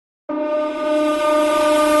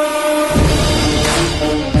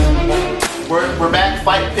at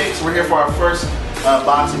Fight Picks. We're here for our first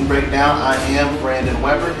boxing breakdown. I am Brandon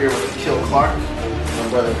Weber here with Akil Clark, my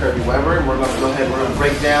brother Kirby Weber, and we're going to go ahead and we're going to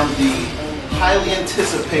break down the highly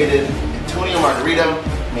anticipated Antonio Margarito,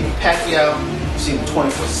 Manny Pacquiao. You've seen the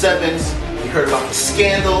 24/7s. You heard about the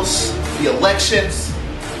scandals, the elections.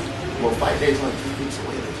 Well, fight days only 3 weeks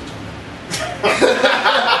away, ladies and gentlemen.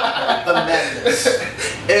 The madness.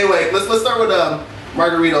 Anyway, let's start with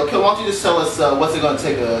Margarito. Akil, why don't you just tell us what's it going to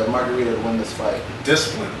take Margarito to win this fight?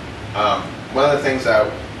 Discipline. One of the things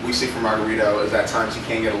that we see from Margarito is at times he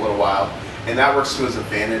can get a little wild, and that works to his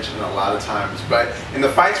advantage in a lot of times. But in the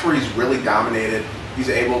fights where he's really dominated, he's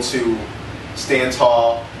able to stand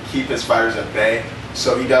tall, keep his fighters at bay.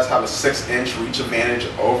 So he does have a 6-inch reach advantage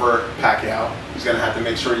over Pacquiao. He's going to have to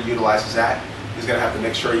make sure he utilizes that. He's going to have to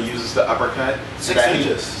make sure he uses the uppercut. 6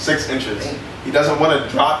 inches. 6 inches. He doesn't want to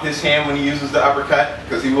drop his hand when he uses the uppercut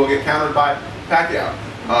because he will get countered by Pacquiao.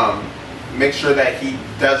 Make sure that he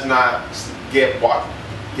does not get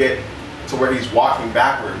to where he's walking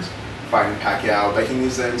backwards fighting Pacquiao, but he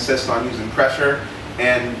needs to insist on using pressure,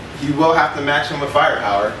 and he will have to match him with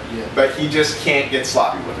firepower, but he just can't get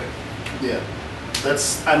sloppy with it. Yeah.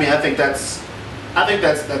 I think that's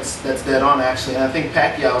dead on, actually. And I think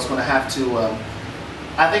Pacquiao is going to have to.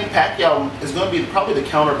 I think Pacquiao is going to be probably the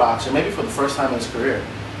counter boxer, maybe for the first time in his career.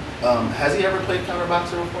 Has he ever played counter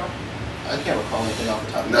boxer before? I can't recall anything off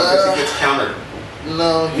the top of my head. No, because he gets countered.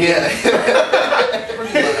 No. Yeah.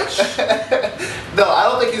 Pretty much. No, I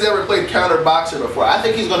don't think he's ever played counter boxer before. I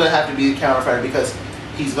think he's going to have to be a counter fighter because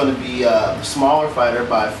he's going to be a smaller fighter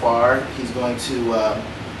by far. He's going to.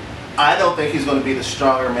 I don't think he's going to be the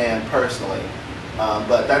stronger man personally,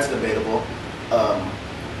 but that's debatable.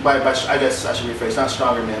 I guess I should rephrase, not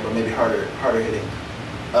stronger man, but maybe harder hitting.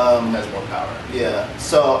 Has more power. Yeah,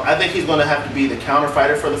 so I think he's going to have to be the counter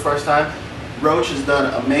fighter for the first time. Roach has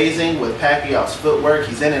done amazing with Pacquiao's footwork.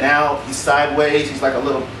 He's in and out, he's sideways, he's like a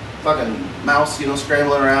little fucking mouse,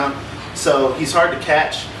 scrambling around. So he's hard to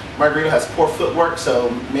catch. Margarito has poor footwork,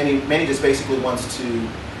 so Manny just basically wants to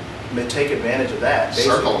take advantage of that.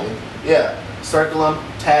 Basically. Circle him. Yeah, circle him,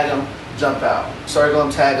 tag him, jump out. Circle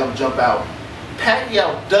him, tag him, jump out.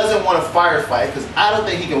 Pacquiao doesn't want a firefight because I don't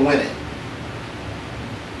think he can win it.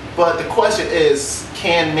 But the question is,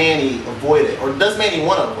 can Manny avoid it, or does Manny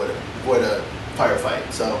want to avoid a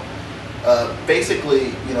firefight? So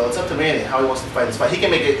basically, it's up to Manny how he wants to fight this fight. He can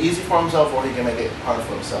make it easy for himself, or he can make it hard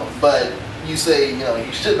for himself. But you say,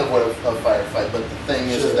 he shouldn't avoid a firefight, but the thing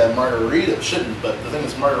is that Margarito shouldn't. But the thing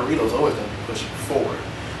is, Margarito's always going to be pushing forward.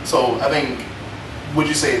 So I think, would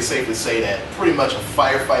you say it's safe to say that pretty much a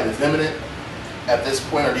firefight is imminent at this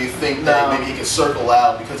point, or do you think that maybe he can circle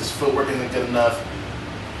out because his footwork isn't good enough?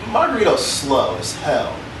 Margarito's slow as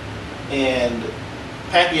hell, and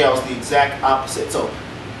Pacquiao is the exact opposite. So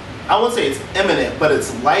I wouldn't say it's imminent, but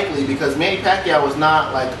it's likely because Manny Pacquiao was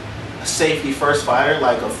not like a safety first fighter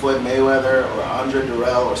like a Floyd Mayweather or Andre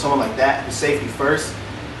Durrell or someone like that who's safety first.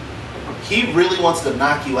 He really wants to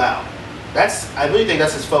knock you out. I really think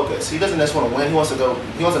that's his focus. He doesn't just want to win. He wants to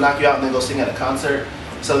knock you out and then go sing at a concert.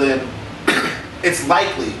 So then it's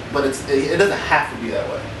likely, but it doesn't have to be that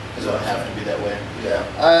way. It doesn't have to be that way. Yeah.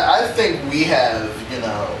 I think we have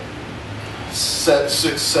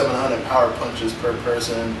 600-700 power punches per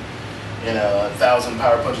person. 1,000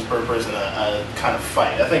 power punches per person a kind of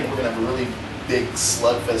fight. I think we're gonna have a really big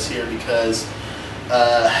slugfest here because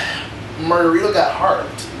Margarito got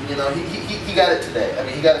harmed. He got it today. I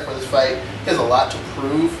mean, he got it for this fight. He has a lot to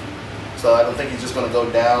prove, so I don't think he's just going to go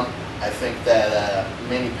down. I think that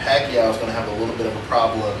Manny Pacquiao is going to have a little bit of a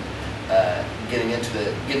problem getting in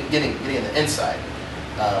the inside.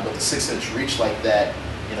 With the 6-inch reach like that,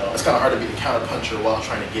 it's kind of hard to be the counter puncher while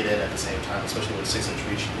trying to get in at the same time, especially with a 6-inch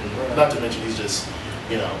reach. Not to mention he's just,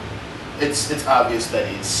 it's obvious that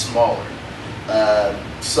he's smaller.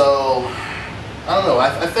 So I don't know.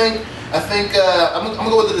 I think I'm gonna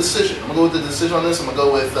go with the decision. I'm gonna go with the decision on this. I'm gonna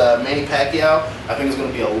go with Manny Pacquiao. I think it's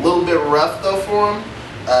gonna be a little bit rough though for him.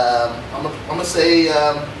 I'm gonna say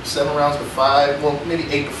 7 rounds to 5. Well, maybe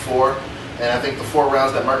 8 to 4. And I think the 4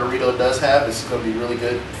 rounds that Margarito does have is gonna be really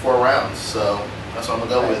good 4 rounds. So that's what I'm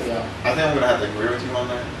gonna go with. I think I'm gonna have to agree with you on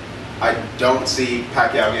that. I don't see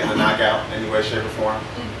Pacquiao getting a knockout in any way, shape, or form.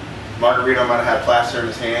 Margarito might have had plaster in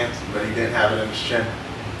his hands, but he didn't have it in his chin.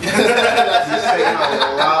 He's taking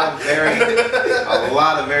a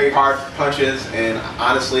lot of very hard punches, and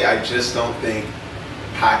honestly, I just don't think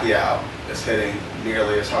Pacquiao is hitting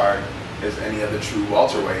nearly as hard as any of the true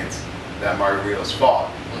welterweights that Margarito's fought.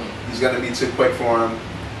 He's going to be too quick for him.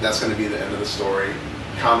 That's going to be the end of the story.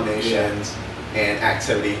 Combinations and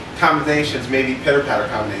activity. Combinations, maybe pitter-patter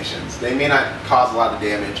combinations. They may not cause a lot of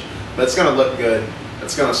damage, but it's going to look good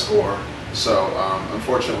it's going to score. So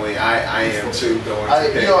unfortunately, I am too going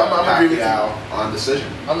to pick Pacquiao on decision.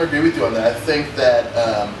 I'm gonna agree with you on that. I think that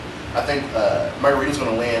Margarito's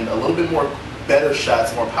gonna land a little bit more better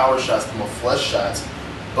shots, more power shots, more flush shots,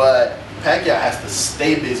 but Pacquiao has to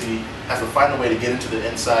stay busy, has to find a way to get into the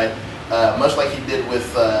inside, much like he did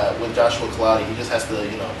with Joshua Cloutey. He just has to,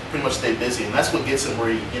 pretty much stay busy, and that's what gets him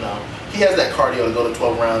where he has that cardio to go to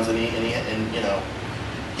 12 rounds, and he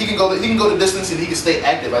can go the distance and he can stay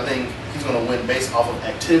active. I think he's going to win based off of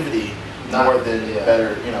activity more than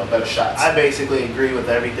better shots. I basically agree with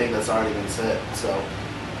everything that's already been said, so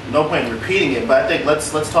no point in repeating it. But I think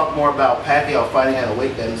let's talk more about Pacquiao fighting at a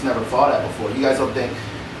weight that he's never fought at before. You guys don't think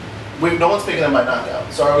no one's picking him by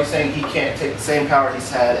knockout? So are we saying he can't take the same power he's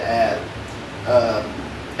had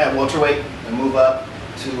at welterweight and move up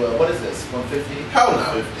to what is this, 150? Hell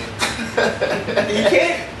no. He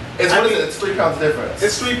can't. It's 3 pounds difference.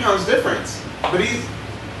 It's 3 pounds difference. But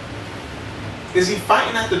is he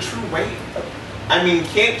fighting at the true weight? I mean,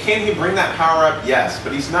 can he bring that power up? Yes,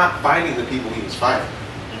 but he's not fighting the people he was fighting.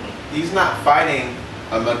 He's not fighting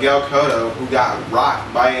a Miguel Cotto who got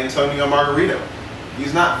rocked by Antonio Margarito.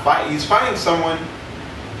 He's fighting someone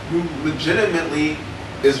who legitimately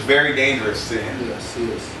is very dangerous to him. Yes, he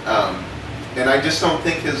is. And I just don't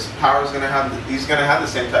think his power is going to have. He's going to have the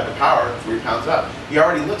same type of power 3 pounds up. He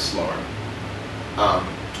already looks slower.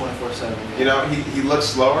 24/7. He looks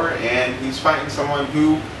slower, and he's fighting someone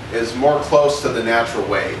who is more close to the natural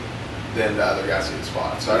weight than the other guys he's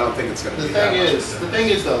fought. So I don't think it's going to be that much. The thing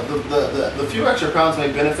is though, the few extra pounds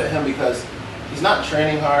may benefit him because he's not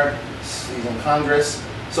training hard. He's in Congress,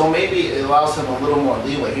 so maybe it allows him a little more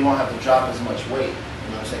leeway. He won't have to drop as much weight. You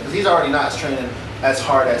know what I'm saying? Because he's already not training as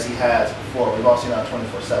hard as he has before. We've all seen him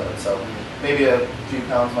 24/7, so maybe a few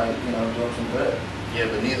pounds might do him some good. Yeah,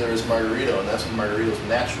 but neither is Margarito, and that's Margarito's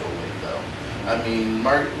natural weight, though. I mean,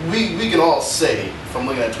 we can all say from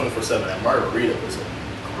looking at 24/7 that Margarito is in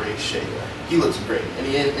great shape. He looks great, and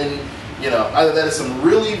either that is some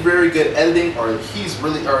really very good editing, or he's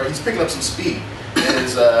picking up some speed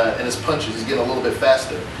in his punches. He's getting a little bit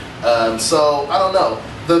faster. So I don't know.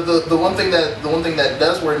 The one thing that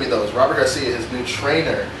does worry me though is Robert Garcia, his new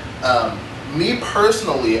trainer. Me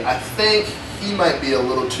personally, I think he might be a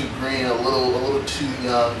little too green, a little too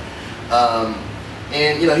young.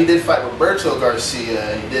 And he did fight Roberto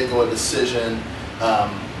Garcia. He did go a decision,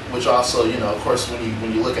 which also, of course,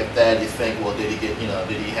 when you look at that, you think, well, did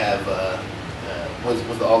he have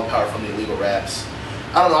was all the power from the illegal raps?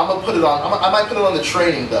 I don't know. I'm gonna put it on. I might put it on the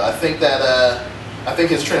training though. I think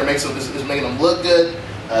his trainer is making him look good.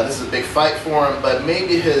 This is a big fight for him, but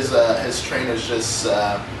maybe his trainer's just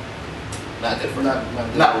not good for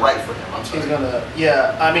not right for him. I'm sorry. He's gonna.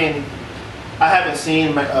 Yeah, I mean, I haven't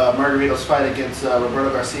seen Margarito's fight against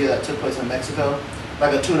Roberto Garcia that took place in Mexico.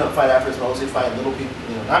 Like a tune-up fight after his Mosley fight. Little people,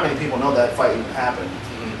 not many people know that fight even happened.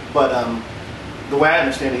 Mm-hmm. But the way I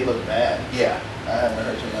understand it, he looked bad. Yeah, I haven't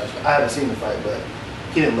heard too much. I haven't seen the fight, but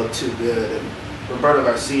he didn't look too good. And Roberto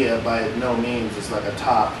Garcia, by no means, is like a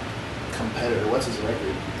top competitor. What's his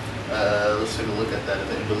record? Let's take a look at that.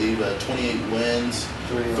 I believe 28 wins,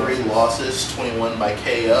 3 losses, 21 by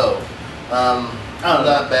KO.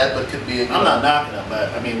 Not bad, but could be. I'm not knocking him,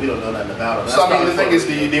 but I mean, we don't know nothing about him. So I mean, the thing is,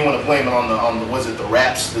 do you want to blame it on the was it the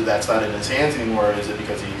raps that's not in his hands anymore, or is it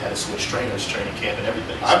because he had to switch trainers, training camp, and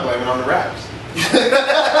everything? I blame it on the raps.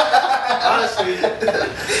 Honestly,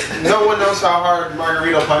 no one knows how hard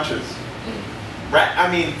Margarito punches. I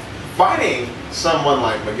mean, fighting someone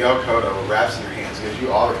like Miguel Cotto with raps in your hands gives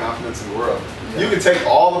you all the confidence in the world. Yeah. You can take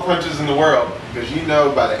all the punches in the world because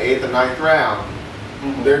by the 8th or 9th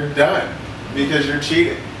round, they're done because you're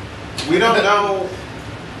cheating. We don't know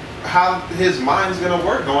how his mind's going to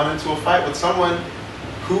work going into a fight with someone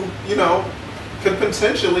who, could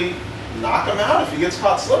potentially knock him out if he gets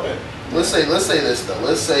caught slipping. Let's say this though.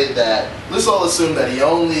 Let's all assume that he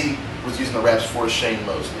only was using the raps for Shane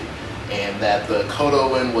Mosley, and that the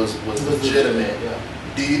Cotto win was legitimate. Yeah.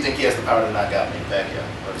 Do you think he has the power to knock out Manny Pacquiao?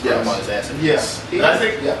 Or to put him on his ass? Yes. I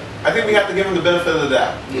think we have to give him the benefit of the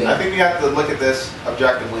doubt. Yeah. I think we have to look at this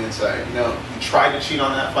objectively and say, he tried to cheat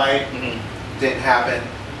on that fight, didn't happen.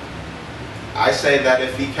 I say that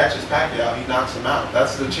if he catches Pacquiao, he knocks him out.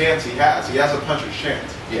 That's the chance he has. He has a puncher's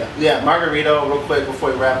chance. Yeah. Margarito, real quick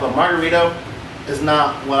before we wrap up, Margarito is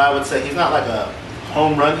not what I would say. He's not like a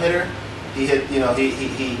home run hitter. He hit,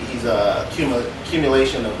 he's a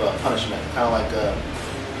accumulation of punishment, kind of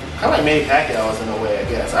like Manny Pacquiao is in a way, I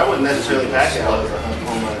guess. I wouldn't necessarily Pacquiao as a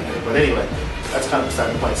home run hitter, but anyway, that's kind of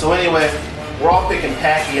beside the point. So anyway, we're all picking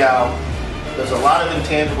Pacquiao There's a lot of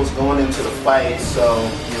intangibles going into the fight, so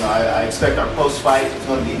I expect our post-fight is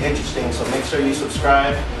going to be interesting. So make sure you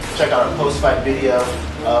subscribe. Check out our post-fight video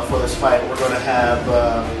for this fight. We're going to have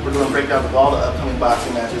we're doing breakdowns of all the upcoming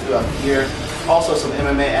boxing matches throughout the year. Also some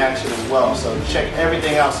MMA action as well. So check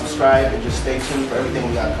everything out, subscribe, and just stay tuned for everything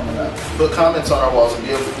we got coming up. Put comments on our walls and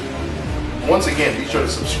once again, be sure to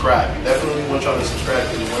subscribe. We definitely want y'all to subscribe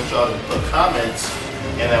because we want y'all to put comments,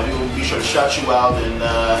 and we will be sure to shout you out. And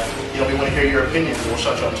we want to hear your opinions. We'll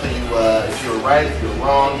shout you out and tell you if you're right, if you're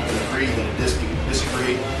wrong, you can agree, you can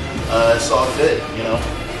disagree. It's all good,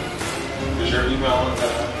 Is your email on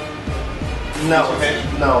that? No,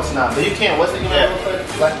 it's not. But you can. What's the email real quick?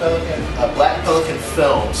 Black Pelican?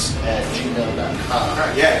 blackpelicanfilms@gmail.com. All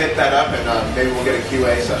right, yeah, hit that up, and maybe we'll get a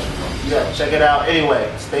QA session. Yeah, check it out. Anyway,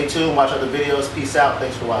 stay tuned. Watch other videos. Peace out.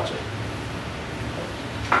 Thanks for watching.